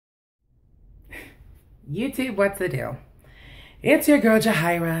YouTube, what's the deal? It's your girl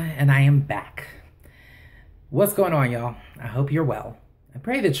Jahira, and I am back. What's going on, y'all? I hope you're well. I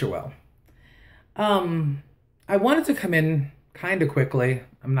pray that you're well. I wanted to come in kind of quickly.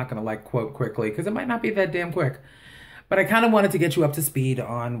 I'm not gonna quote quickly because it might not be that damn quick. But I kind of wanted to get you up to speed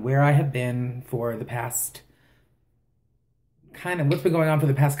on where I have been for the past, what's been going on for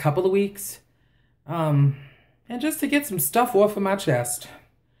the past couple of weeks. And just to get some stuff off of my chest.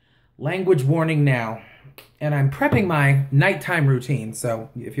 Language warning now. And I'm prepping my nighttime routine, so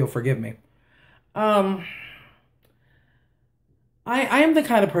if you'll forgive me. I am the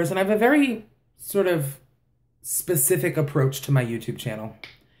kind of person, I have a very sort of specific approach to my YouTube channel.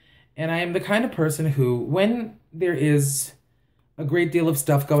 And I am the kind of person who, when there is a great deal of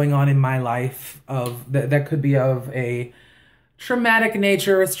stuff going on in my life that could be of a traumatic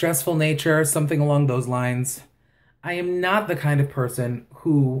nature, a stressful nature, something along those lines, I am not the kind of person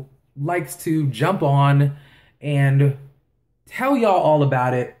who likes to jump on and tell y'all all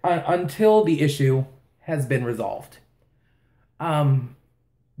about it until the issue has been resolved.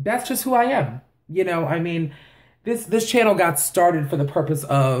 That's just who I am. You know, I mean, this channel got started for the purpose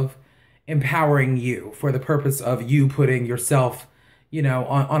of empowering you, for the purpose of you putting yourself, you know,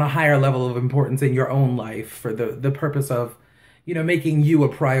 on a higher level of importance in your own life, for the purpose of, you know, making you a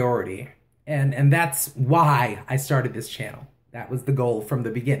priority. And that's why I started this channel. That was the goal from the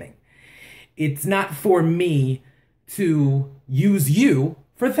beginning. It's not for me to use you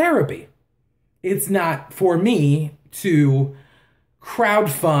for therapy. It's not for me to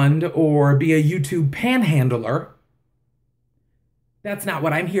crowdfund or be a YouTube panhandler. That's not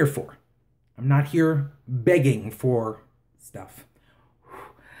what I'm here for. I'm not here begging for stuff.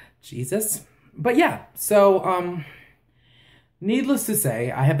 Jesus. But yeah, so needless to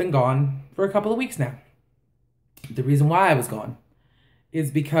say, I have been gone for a couple of weeks now. The reason why I was gone is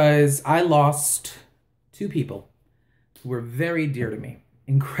because I lost two people who were very dear to me,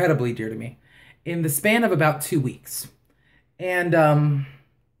 incredibly dear to me, in the span of about 2 weeks. And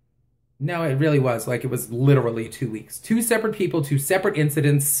no, it really was. Like, it was literally 2 weeks. Two separate people, two separate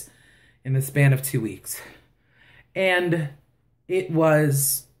incidents in the span of 2 weeks. And it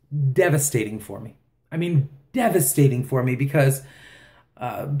was devastating for me. I mean, devastating for me because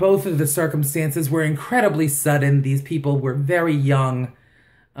both of the circumstances were incredibly sudden. These people were very young.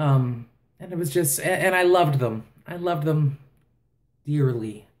 And it was just, and I loved them. I loved them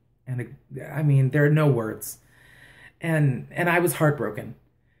dearly. And I mean, there are no words. And I was heartbroken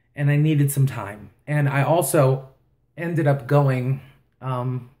and I needed some time. And I also ended up going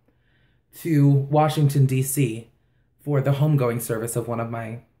to Washington, D.C. for the homegoing service of one of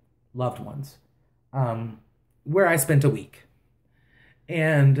my loved ones, where I spent a week.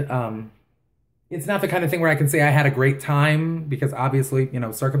 And it's not the kind of thing where I can say I had a great time because obviously, you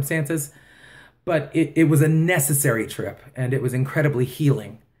know, circumstances, but it was a necessary trip and it was incredibly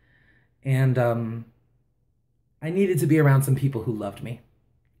healing. And I needed to be around some people who loved me,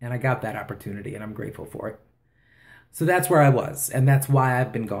 and I got that opportunity and I'm grateful for it. So that's where I was, and that's why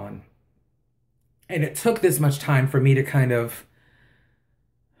I've been gone. And it took this much time for me to kind of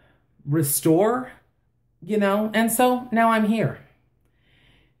restore, you know, and so now I'm here.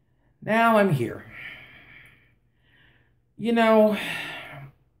 Now I'm here. You know,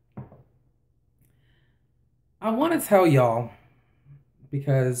 I want to tell y'all,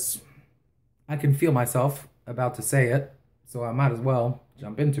 because I can feel myself about to say it, so I might as well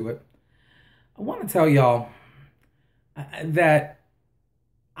jump into it. I want to tell y'all that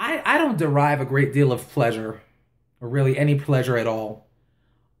I don't derive a great deal of pleasure, or really any pleasure at all,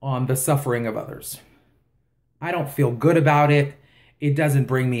 on the suffering of others. I don't feel good about it. It doesn't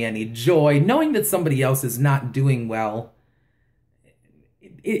bring me any joy. Knowing that somebody else is not doing well,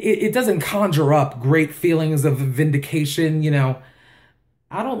 it doesn't conjure up great feelings of vindication, you know.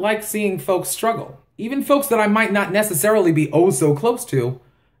 I don't like seeing folks struggle. Even folks that I might not necessarily be oh so close to,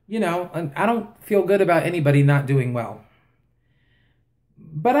 you know, and I don't feel good about anybody not doing well.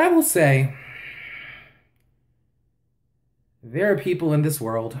 But I will say, there are people in this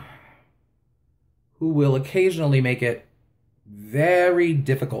world who will occasionally make it very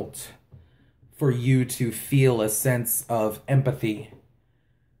difficult for you to feel a sense of empathy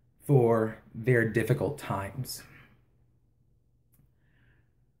for their difficult times.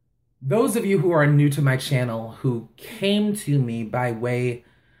 Those of you who are new to my channel, who came to me by way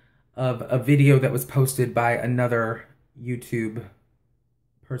of a video that was posted by another YouTube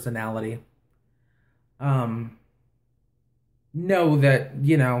personality, know that,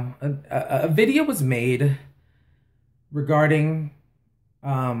 you know, a video was made regarding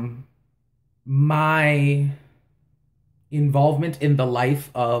my involvement in the life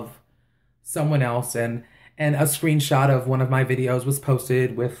of someone else, and a screenshot of one of my videos was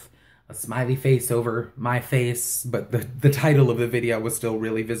posted with a smiley face over my face, but the title of the video was still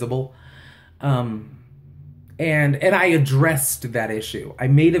really visible. And I addressed that issue. I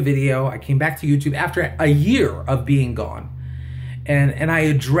made a video. I came back to YouTube after a year of being gone, and I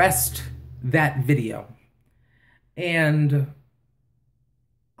addressed that video. And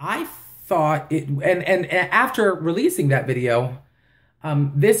I thought it, and after releasing that video,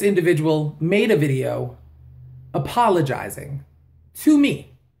 this individual made a video apologizing to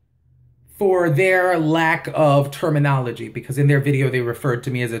me for their lack of terminology, because in their video they referred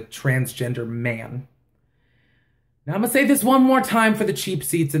to me as a transgender man. Now I'm gonna say this one more time for the cheap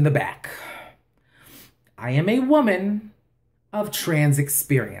seats in the back. I am a woman of trans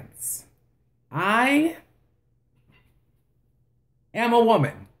experience. I am a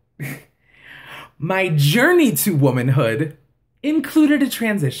woman. My journey to womanhood included a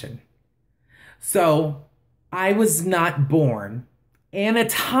transition. So I was not born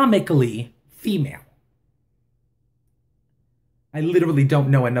anatomically female. I literally don't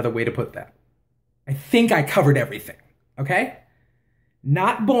know another way to put that. I think I covered everything, okay?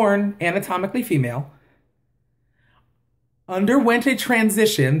 Not born anatomically female. Underwent a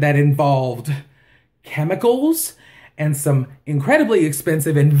transition that involved chemicals and some incredibly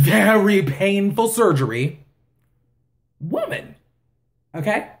expensive and very painful surgery. Woman,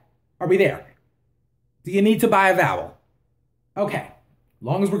 okay? Are we there? Do you need to buy a vowel? Okay,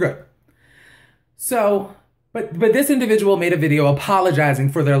 long as we're good. So, but this individual made a video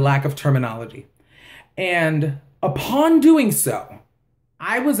apologizing for their lack of terminology. And upon doing so,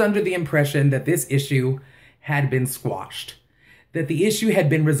 I was under the impression that this issue had been squashed, that the issue had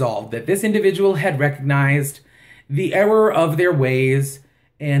been resolved, that this individual had recognized the error of their ways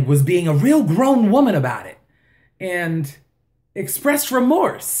and was being a real grown woman about it, and expressed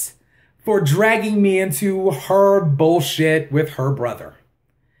remorse for dragging me into her bullshit with her brother.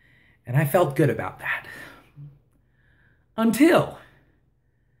 And I felt good about that. Until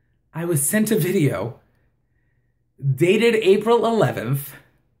I was sent a video dated April 11th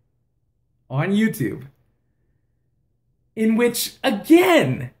on YouTube, in which,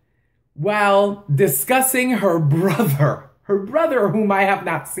 again, while discussing her brother whom I have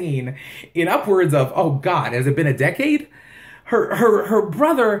not seen in upwards of, oh God, has it been a decade? Her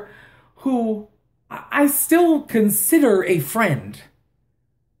brother, who I still consider a friend.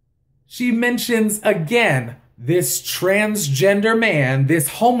 She mentions again, this transgender man, this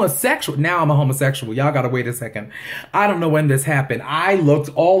homosexual. Now I'm a homosexual. Y'all gotta wait a second. I don't know when this happened. I looked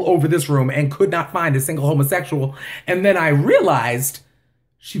all over this room and could not find a single homosexual. And then I realized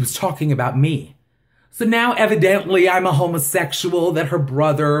she was talking about me. So now evidently I'm a homosexual that her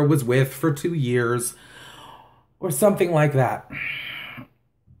brother was with for 2 years or something like that.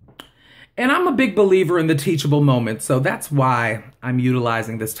 And I'm a big believer in the teachable moment. So that's why I'm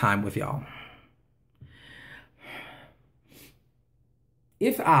utilizing this time with y'all.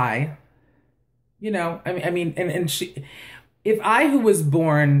 If I, if I, who was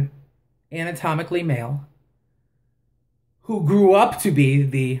born anatomically male, who grew up to be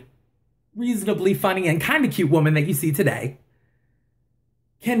the reasonably funny and kind of cute woman that you see today,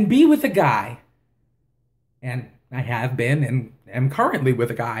 can be with a guy, and I have been and am currently with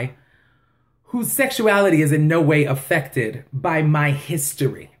a guy, whose sexuality is in no way affected by my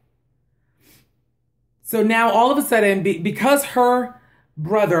history. So now all of a sudden, because her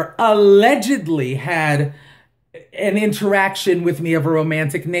brother allegedly had an interaction with me of a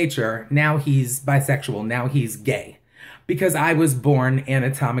romantic nature, now he's bisexual, now he's gay, because I was born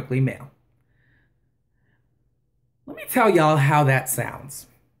anatomically male. Let me tell y'all how that sounds.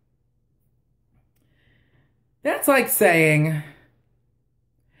 That's like saying,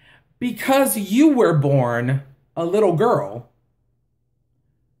 because you were born a little girl,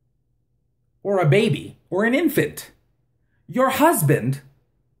 or a baby, or an infant, your husband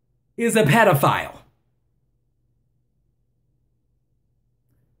is a pedophile.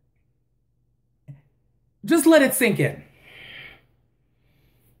 Just let it sink in.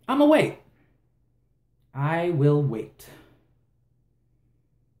 I'ma wait. I will wait.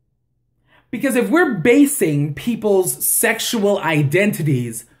 Because if we're basing people's sexual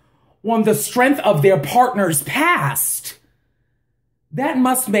identities on the strength of their partner's past, that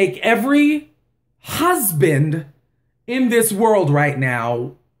must make every husband in this world right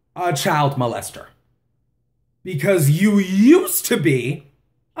now a child molester. Because you used to be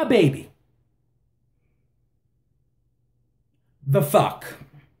a baby. The fuck.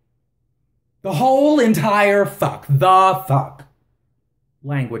 The whole entire fuck. The fuck.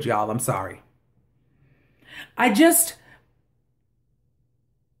 Language, y'all, I'm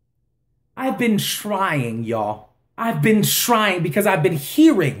I've been trying, y'all. I've been trying because I've been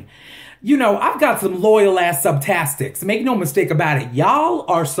hearing. You know, I've got some loyal ass subtastics. Make no mistake about it. Y'all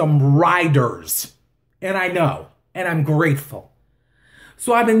are some riders. And I know. And I'm grateful.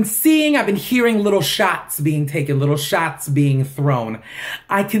 So I've been hearing little shots being taken, little shots being thrown.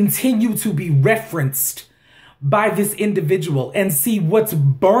 I continue to be referenced by this individual, and see, what's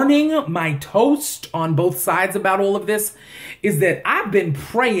burning my toast on both sides about all of this is that I've been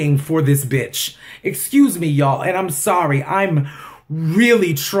praying for this bitch. Excuse me, y'all, and I'm sorry. I'm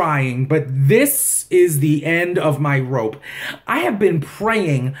really trying, but this is the end of my rope. I have been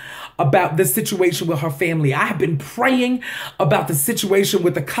praying about the situation with her family. I have been praying about the situation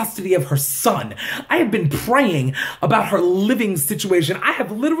with the custody of her son. I have been praying about her living situation. I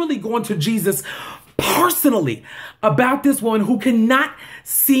have literally gone to Jesus personally about this woman who cannot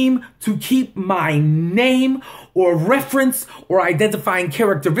seem to keep my name or reference or identifying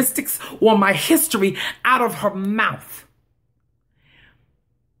characteristics or my history out of her mouth.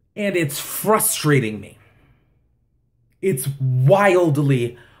 And it's frustrating me. It's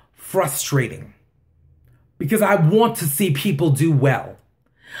wildly frustrating because I want to see people do well.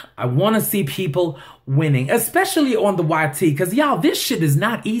 I want to see people winning, especially on the YT, because y'all, this shit is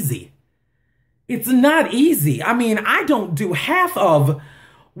not easy. It's not easy. I mean, I don't do half of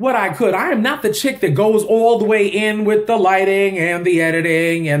what I could. I am not the chick that goes all the way in with the lighting and the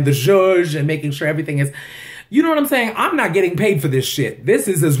editing and the zhuzh and making sure everything is, you know what I'm saying? I'm not getting paid for this shit. This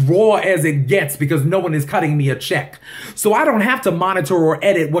is as raw as it gets because no one is cutting me a check. So I don't have to monitor or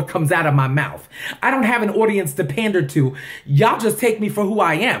edit what comes out of my mouth. I don't have an audience to pander to. Y'all just take me for who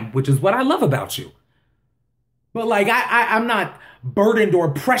I am, which is what I love about you. But like, I'm not burdened or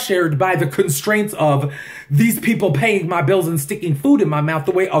pressured by the constraints of these people paying my bills and sticking food in my mouth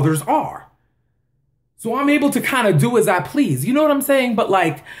the way others are. So I'm able to kind of do as I please. You know what I'm saying? But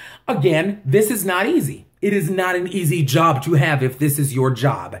like, again, this is not easy. It is not an easy job to have if this is your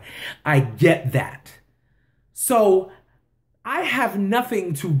job. I get that. So I have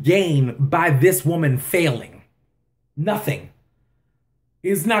nothing to gain by this woman failing. Nothing.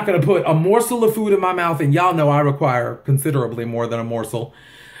 It's not going to put a morsel of food in my mouth, and y'all know I require considerably more than a morsel.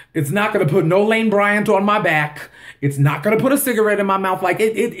 It's not going to put no Lane Bryant on my back. It's not going to put a cigarette in my mouth. Like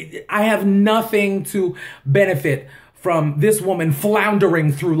I have nothing to benefit from this woman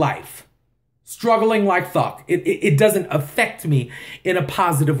floundering through life, struggling like fuck. It doesn't affect me in a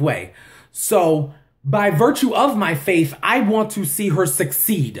positive way. So by virtue of my faith, I want to see her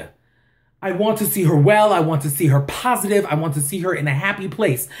succeed. I want to see her well. I want to see her positive. I want to see her in a happy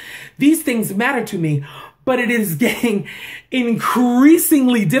place. These things matter to me, but it is getting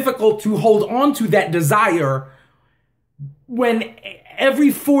increasingly difficult to hold on to that desire when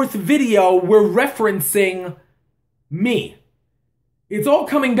every fourth video we're referencing me. It's all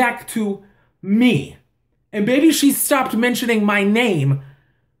coming back to me. And maybe she stopped mentioning my name,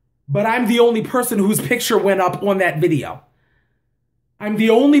 but I'm the only person whose picture went up on that video. I'm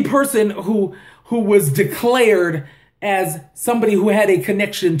the only person who was declared as somebody who had a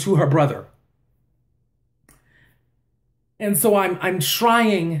connection to her brother. And so I'm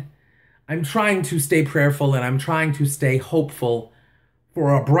trying to stay prayerful, and I'm trying to stay hopeful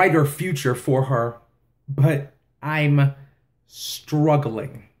for a brighter future for her, but I'm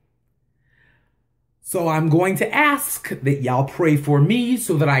struggling. So I'm going to ask that y'all pray for me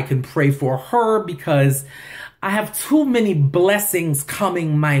so that I can pray for her, because I have too many blessings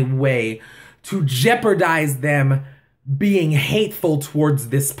coming my way to jeopardize them being hateful towards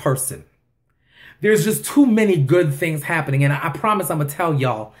this person. There's just too many good things happening. And I promise I'm going to tell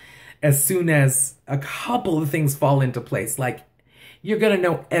y'all as soon as a couple of things fall into place. Like, you're going to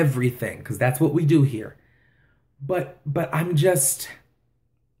know everything because that's what we do here. But I'm just,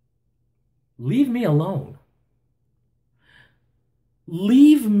 leave me alone.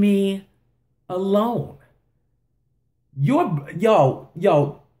 Leave me alone.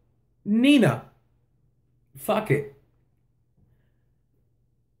 Yo, Nina, fuck it.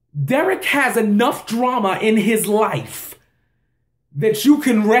 Derek has enough drama in his life that you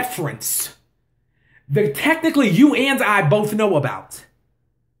can reference, that technically you and I both know about,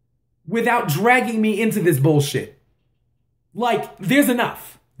 without dragging me into this bullshit. Like, there's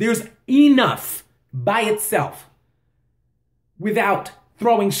enough. There's enough by itself without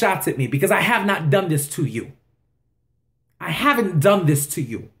throwing shots at me, because I have not done this to you. I haven't done this to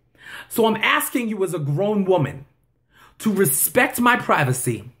you. So I'm asking you as a grown woman to respect my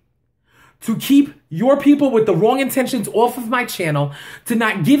privacy, to keep your people with the wrong intentions off of my channel, to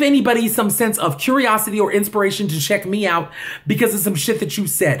not give anybody some sense of curiosity or inspiration to check me out because of some shit that you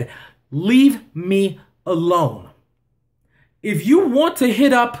said. Leave me alone. If you want to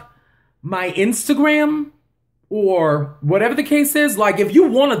hit up my Instagram or whatever the case is, like if you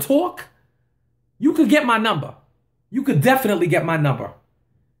want to talk, you could get my number. You could definitely get my number.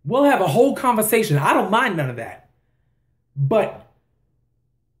 We'll have a whole conversation. I don't mind none of that. But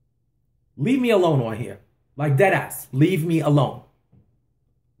leave me alone on here. Like dead ass. Leave me alone.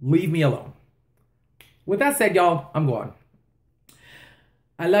 Leave me alone. With that said, y'all, I'm gone.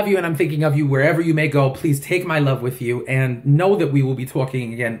 I love you and I'm thinking of you wherever you may go. Please take my love with you and know that we will be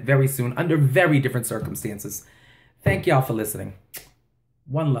talking again very soon under very different circumstances. Thank y'all for listening.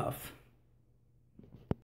 One love.